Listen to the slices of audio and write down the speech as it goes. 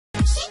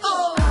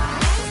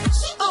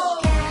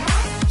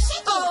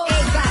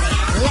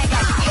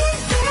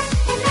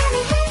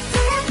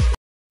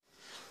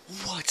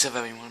What's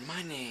up, everyone?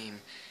 My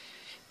name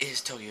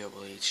is Tokyo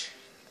Bleach,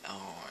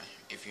 or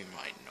if you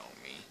might know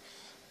me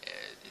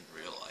in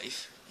real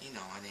life, you know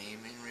my name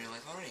in real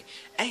life already.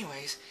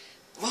 Anyways,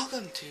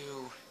 welcome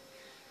to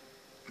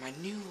my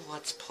new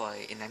Let's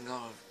Play, and I'm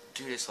gonna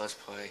do this Let's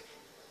Play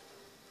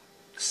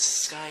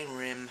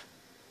Skyrim,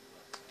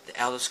 The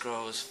Elder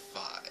Scrolls 5.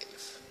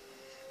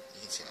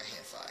 You can see my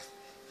hand 5.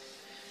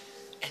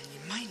 And you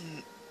might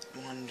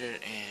wonder,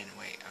 and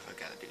wait, I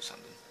forgot to do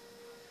something.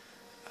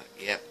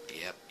 Yep.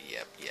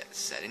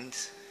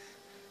 Settings,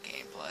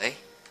 gameplay.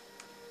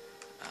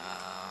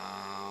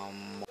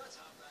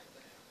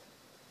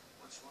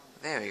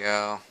 There we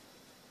go.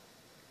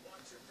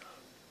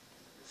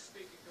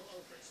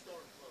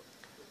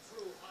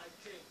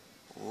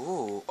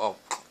 Ooh, oh,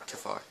 too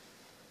far.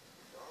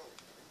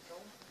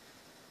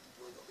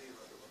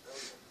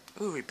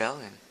 Ooh,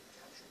 rebellion.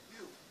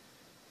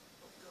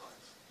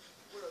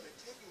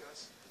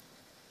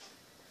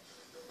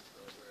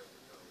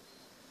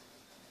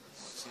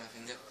 See if I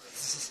can get.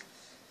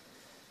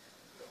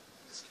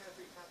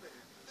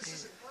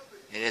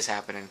 It is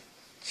happening.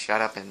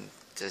 Shut up and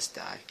just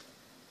die.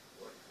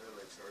 What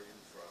village are you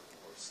from,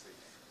 horse thief?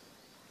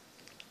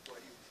 Why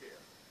do you care?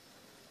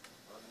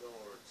 A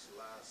Nord's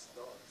last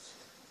thoughts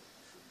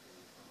should be...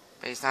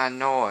 But he's not a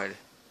Nord.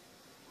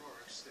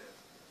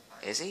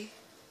 Rorikstead. Is he?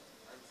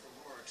 I'm from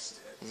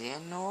Rorikstead. Is he a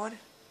Nord?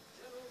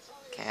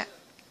 Can't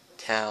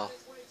tell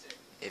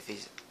if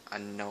he's a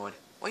Nord.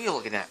 What are you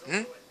looking at?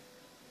 Hmm?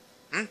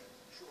 Hmm?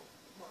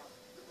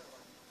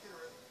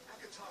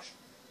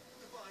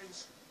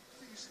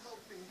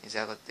 Is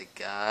that like the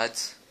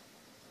gods?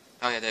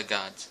 Oh yeah, they're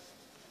gods.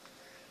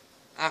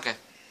 Okay.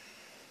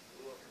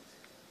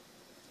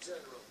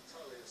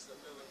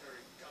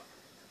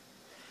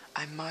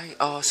 I might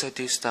also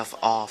do stuff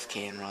off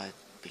camera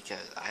because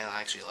I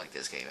actually like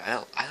this game. I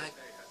like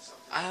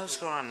Elder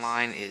Scrolls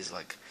Online is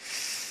like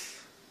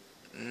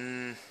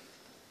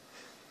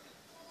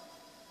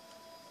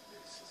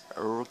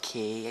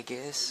okay, I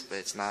guess, but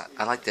it's not.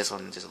 I like this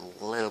one just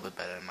a little bit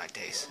better in my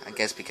taste. I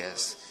guess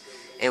because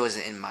it was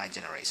in my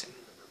generation.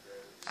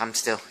 I'm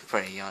still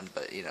pretty young,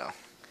 but you know.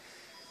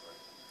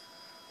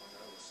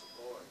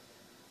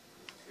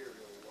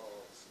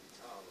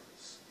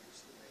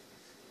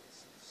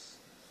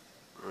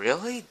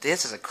 Really?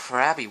 This is a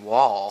crabby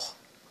wall.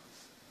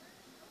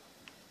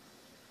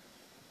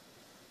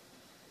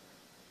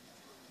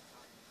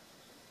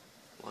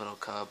 Little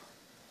cub.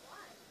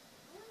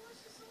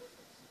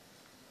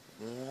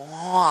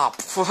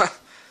 Womp.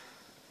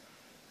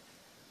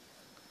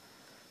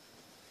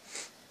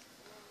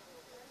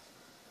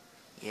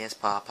 Yes,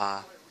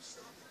 Papa.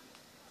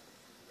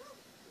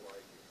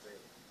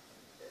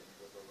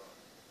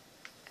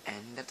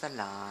 End of the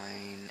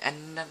line.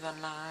 End of the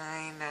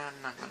line.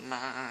 End of the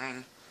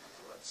line.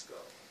 Let's go.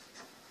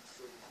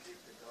 Shouldn't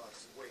keep the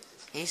dogs waiting.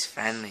 He's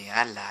friendly.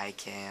 I like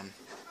him.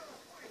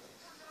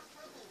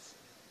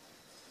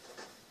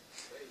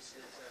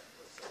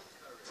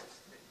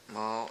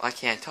 Well, I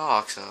can't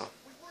talk, so.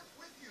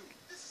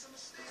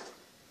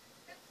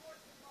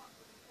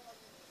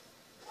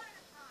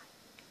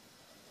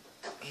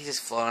 He's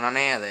just floating on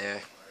air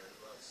there.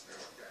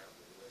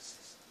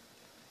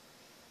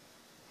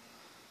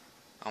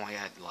 Oh my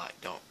god,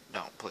 like,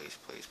 don't, please.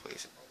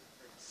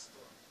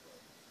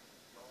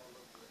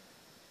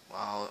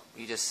 Well,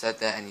 you just said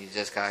that and you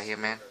just got here,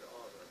 man.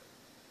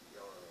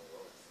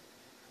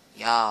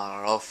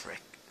 Yarofric.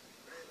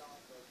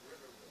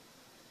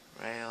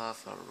 Rail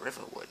off of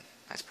Riverwood.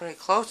 That's pretty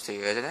close to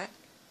you, isn't it?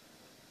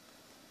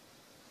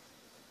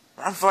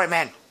 Run for it,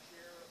 man!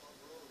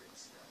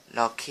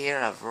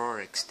 Lokir of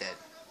Rorikstead.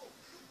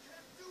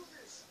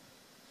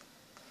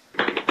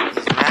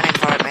 He's running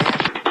for it, man.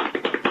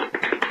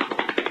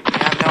 You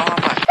have no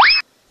armor.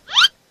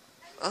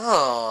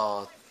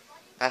 Oh,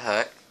 that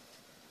hurt.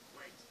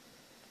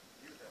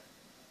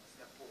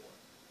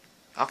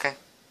 Okay.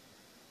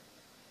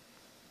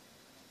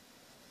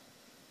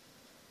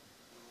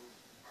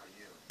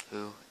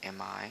 Who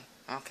am I?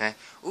 Okay.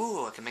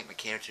 Ooh, I can make my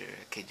character.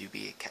 Could you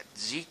be a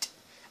Khajiit?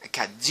 A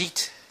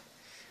Khajiit.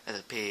 As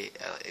a pig,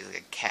 is like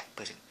a cat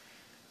pushing.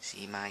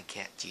 See my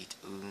Khajiit.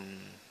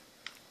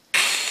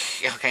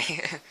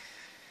 Okay.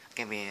 I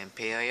can be an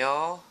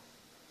Imperial.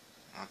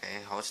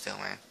 Okay, hold still,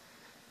 man.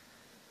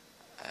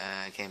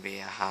 I can be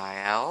a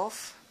High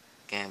Elf.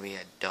 I can be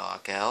a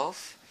Dark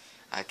Elf.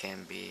 I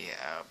can be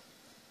a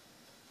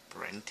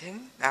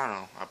Brenton? I don't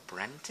know. A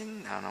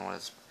Brenton? I don't know what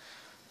it's.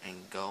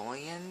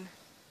 Angolian?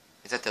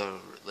 Is that the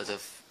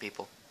lizard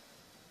people?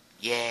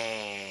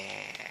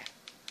 Yeah.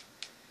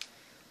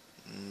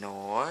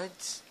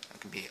 Nords? I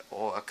can be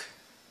Orc.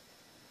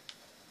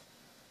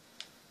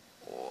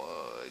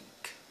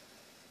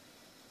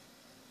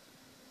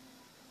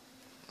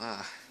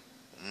 Ugh.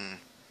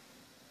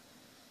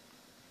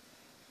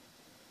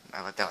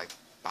 I like that, like,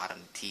 bottom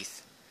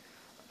teeth.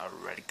 A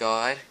red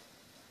guard.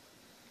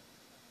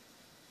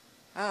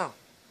 Oh.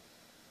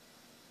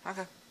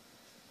 Okay.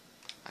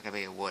 I can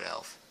be a wood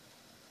elf.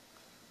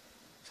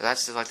 So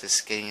that's just like the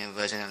skinny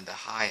version of the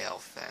high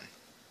elf then.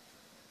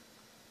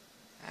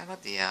 I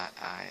love the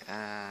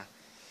I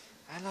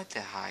like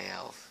the high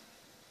elf,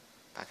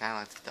 but I kind of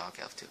like the dark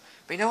elf too.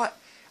 But you know what?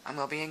 I'm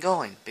gonna be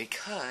going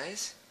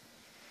because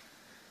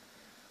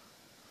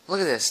look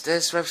at this.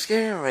 This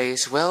Skyrim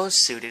race well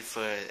suited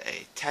for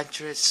a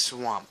treacherous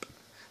swamp.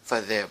 For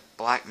their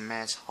black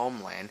mass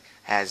homeland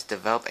has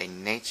developed a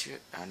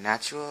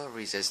natural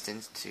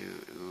resistance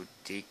to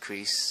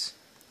decrease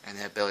and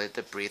the ability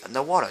to breathe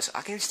underwater. So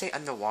I can stay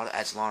underwater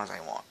as long as I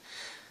want.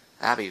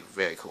 That'd be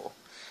very cool.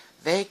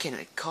 They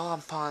can call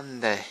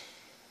upon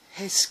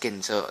his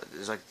skin, so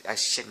it's like I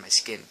shed my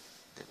skin.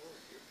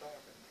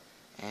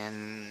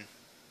 And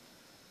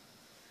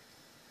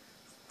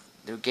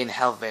they gain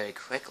health very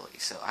quickly.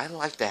 So I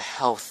like the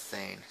health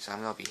thing. So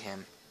I'm gonna be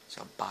him.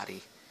 So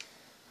body.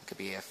 Could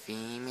be a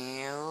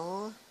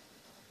female.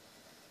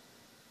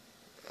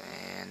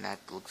 And that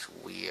looks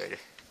weird.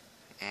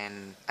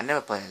 And I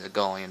never played as a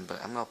Golian,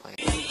 but I'm gonna play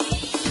it.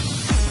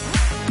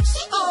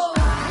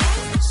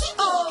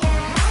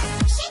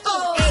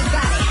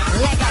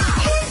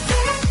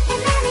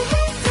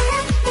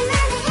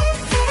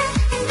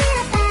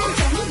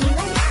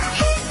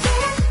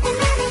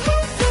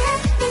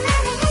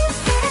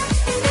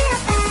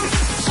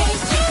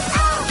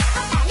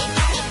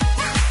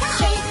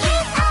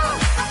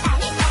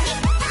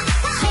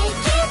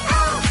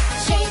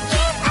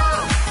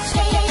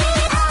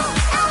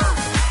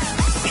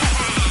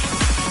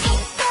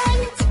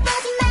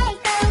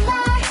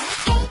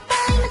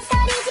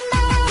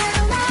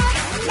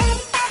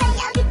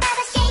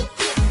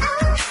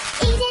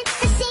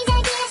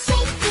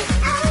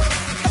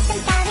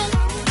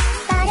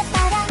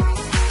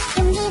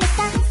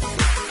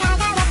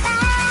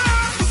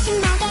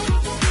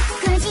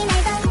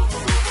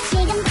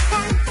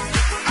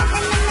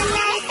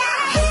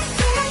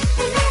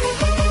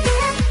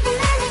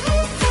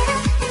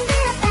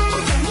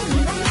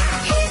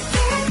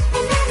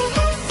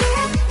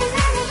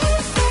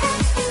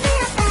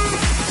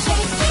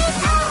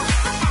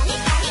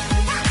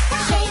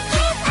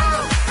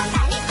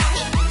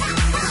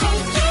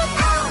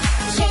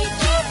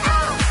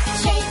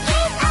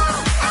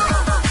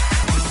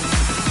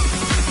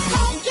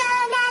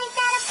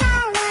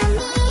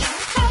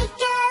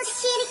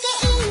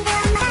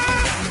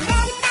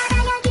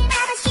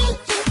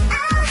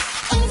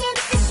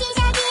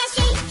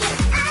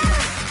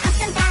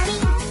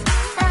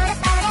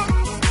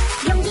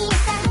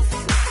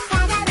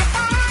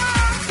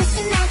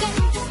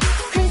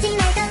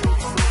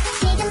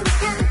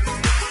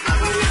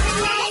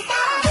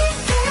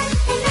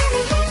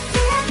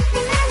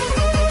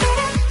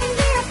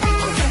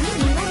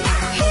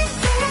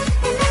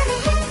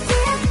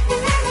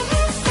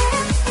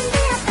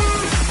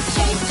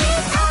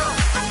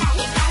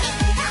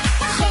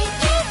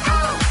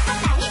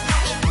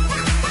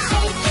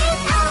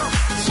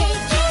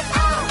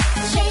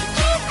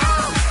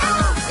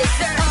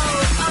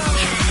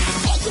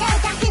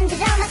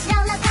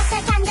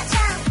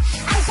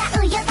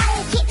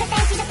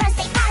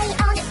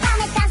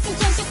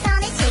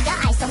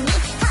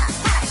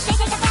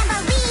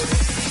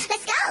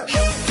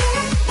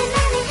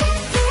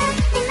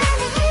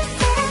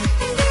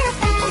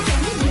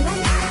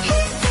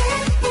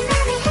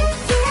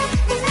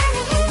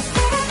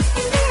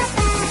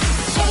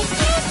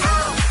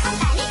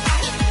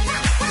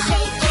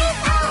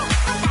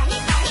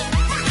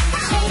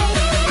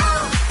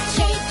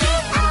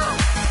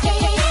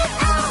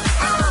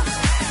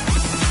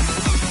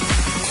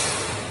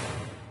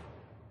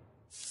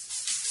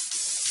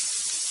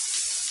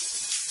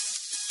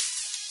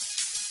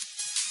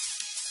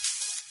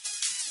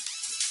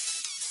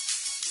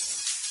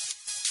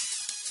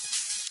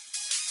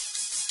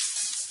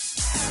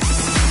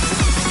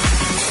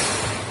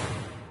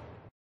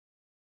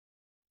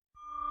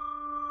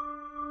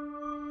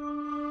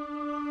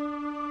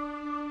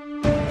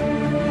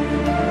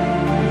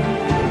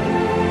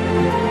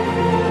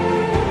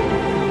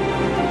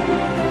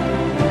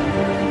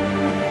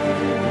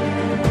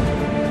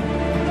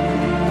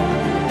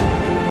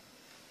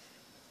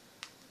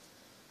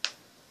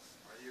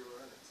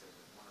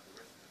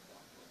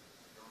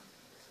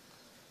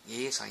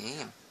 Yes, I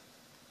am.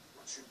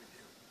 What should we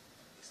do?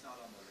 He's not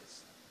on the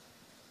list.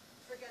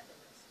 Forget the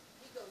list.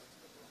 He goes to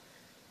the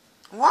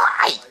board.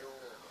 Why? By all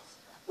of us.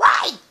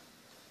 Why?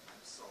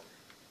 I'm sorry.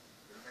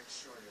 We'll make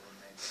sure you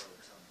remain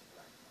focused on the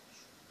Black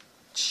Marsh.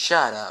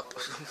 Shut up.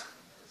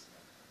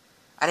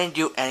 I didn't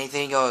do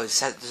anything or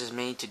sentence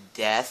me to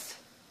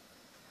death.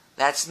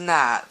 That's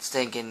not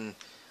stinking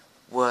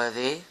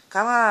worthy.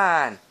 Come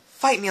on.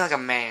 Fight me like a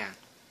man.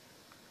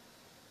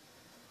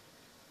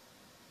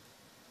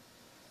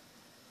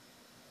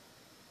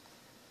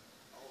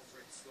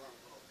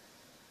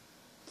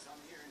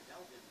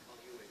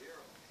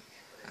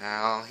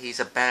 Well,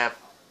 he's a better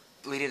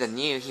leader than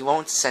you. He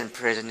won't send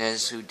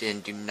prisoners who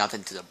didn't do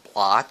nothing to the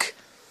block.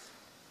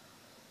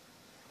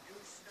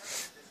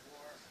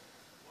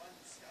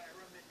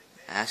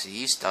 Actually,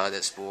 you started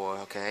this war,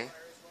 okay?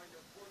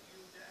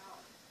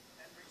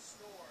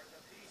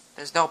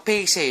 There's no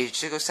peace here.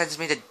 Chico sends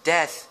me to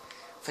death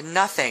for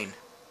nothing.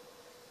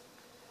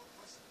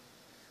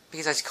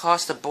 Because I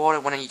crossed the border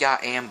when you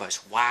got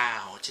ambushed.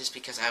 Wow, just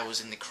because I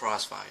was in the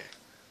crossfire.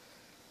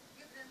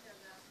 Give them their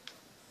last moments.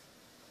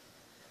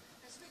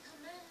 As we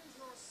commend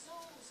your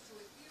souls to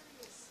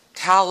Aetherius,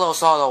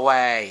 Talos all the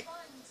way.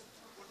 finds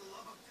upon the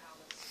love of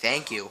Talos.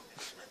 Thank you.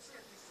 Let's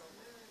get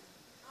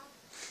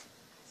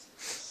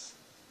this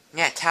over.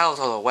 Yeah, Talos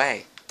all the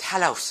way.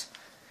 Talos.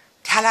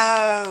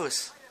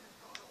 Talos!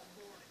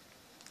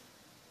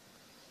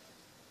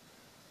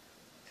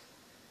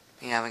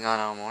 You haven't gone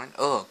all morning?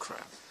 Oh,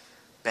 crap.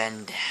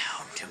 Bend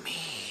down to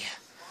me.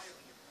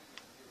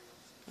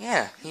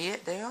 Yeah,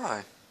 they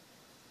are.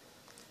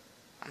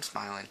 I'm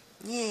smiling.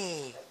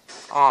 Yay.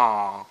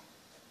 Aw.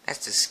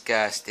 That's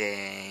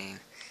disgusting.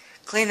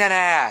 Clean that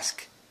ass.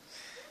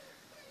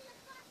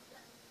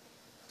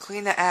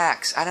 Clean the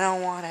axe. I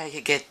don't want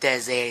to get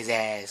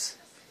diseases.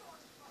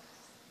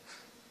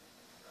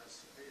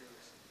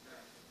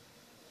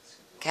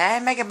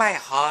 Can I make it my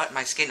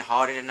skin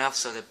hardened enough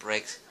so that it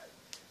breaks?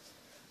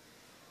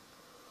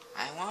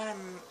 I want to.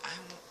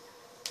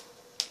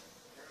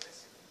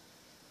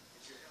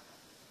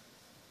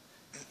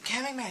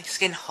 Can I make my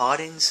skin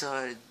hardened so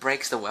it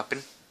breaks the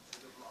weapon?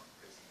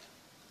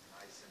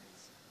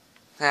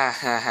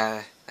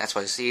 That's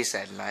what she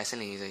said. Nice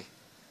and easy.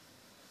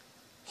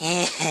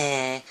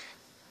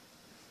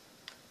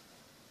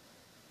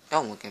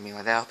 Don't look at me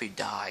like that. I hope you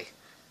die.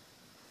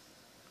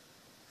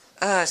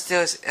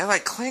 Still,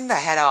 like, clean the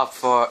head off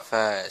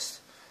first.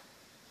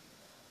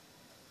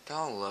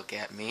 Don't look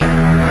at me.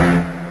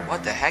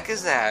 What the heck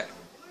is that?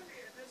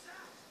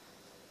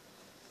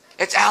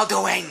 It's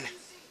Alduin!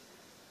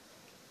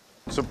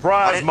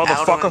 Surprise, Why did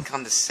Alduin motherfucker!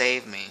 come to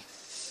save me?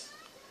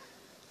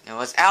 No,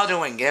 it's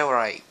Alduin. Get it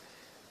right.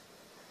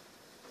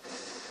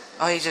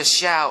 Oh, you just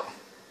shout.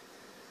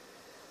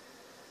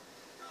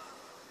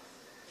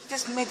 You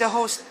just made the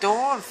whole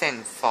storm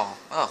thing fall.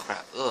 Oh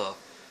crap. Ugh.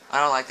 I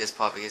don't like this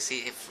puppy. You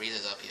see, it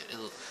freezes up here.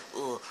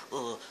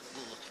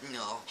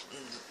 No.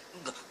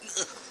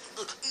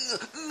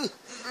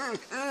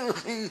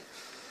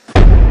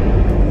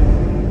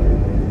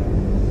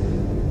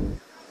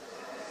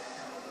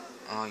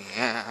 Oh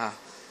yeah.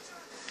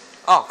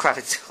 Oh crap,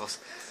 it's close.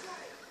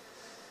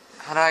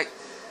 How'd I...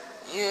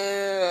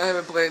 Yeah, I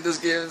haven't played this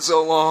game in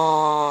so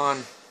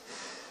long.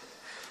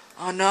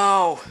 Oh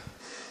no.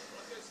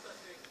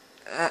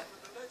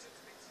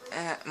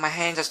 My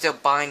hands are still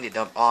binded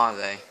up, are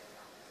they?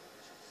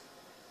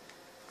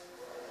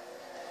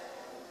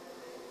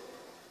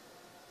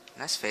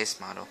 Nice face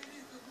model.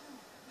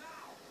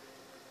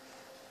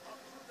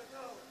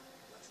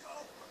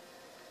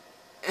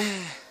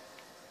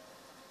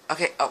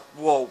 Okay,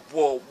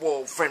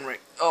 whoa, frame rate.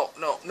 Oh,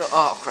 no,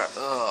 oh, crap.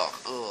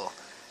 Ugh.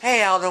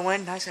 Hey,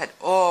 Alduin, nice head.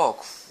 Oh,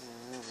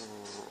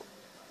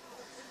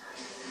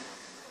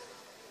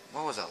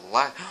 what was it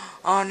like?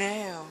 Oh,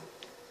 no.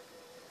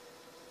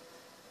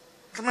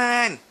 Come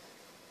on.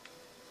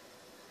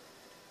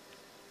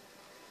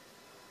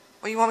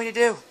 What do you want me to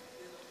do?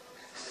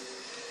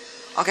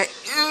 Okay.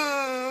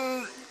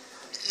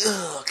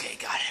 Okay,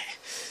 got it.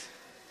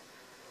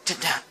 Sit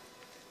down.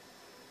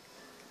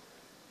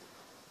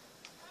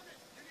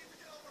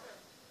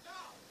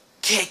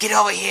 Kid, get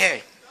over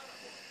here.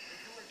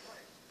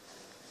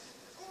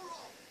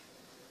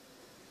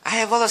 I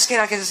have all the skin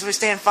I can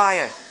withstand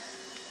fire.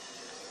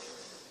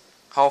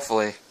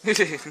 Hopefully.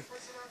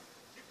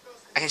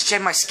 I can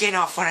shed my skin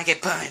off when I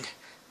get burned.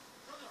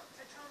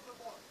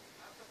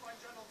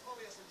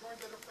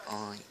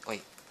 Oh,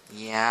 wait.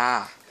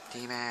 Yeah.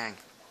 D-Man.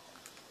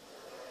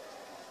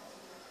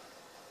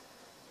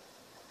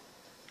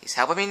 He's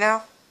helping me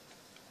now?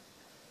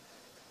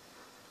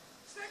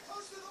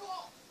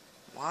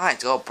 Why?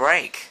 It's gonna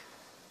break.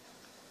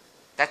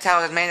 That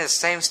tower is made of the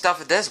same stuff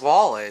that this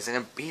wall is,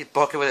 and he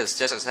broke it with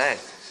just his head.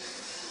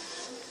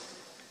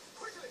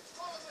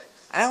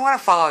 I don't want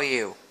to follow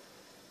you.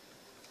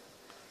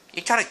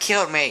 You trying to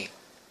kill me.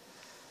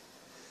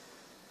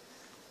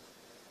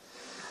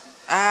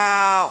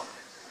 Ow!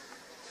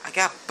 I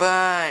got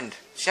burned.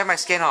 Shed my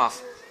skin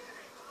off.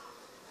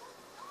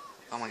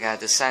 Oh my god,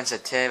 the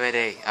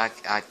sensitivity. I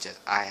have to.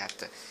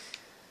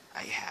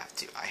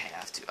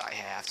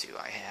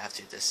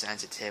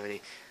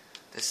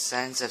 The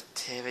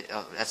sensitivity.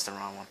 Oh, that's the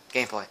wrong one.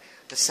 Gameplay.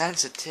 The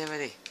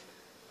sensitivity.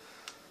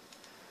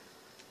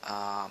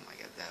 Oh my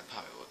god, that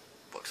probably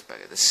looks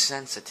better. The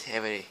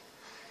sensitivity.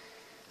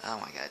 Oh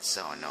my god, it's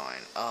so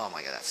annoying. Oh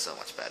my god, that's so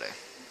much better.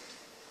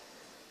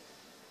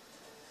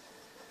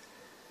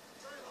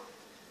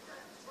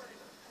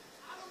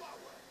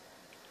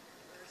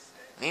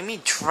 What do you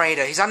mean,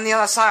 traitor? He's on the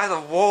other side of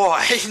the war.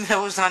 He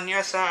knows on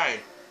your side.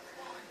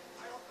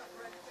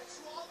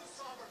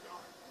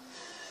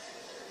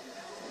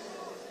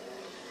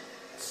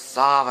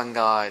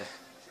 Sovngarde.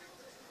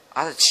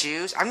 I have to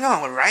choose? I'm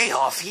going with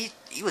Rayoff. He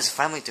was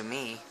friendly to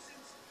me.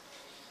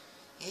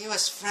 He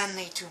was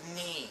friendly to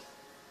me.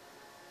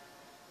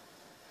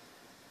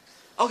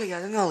 Okay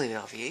guys, I'm gonna leave it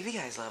off here. If you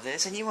guys love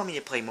this and you want me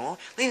to play more,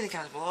 leave it in the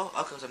comments below.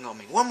 Of course, I'm gonna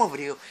make one more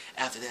video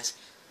after this.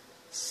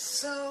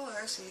 So,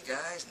 I'll see you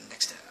guys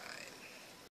next time.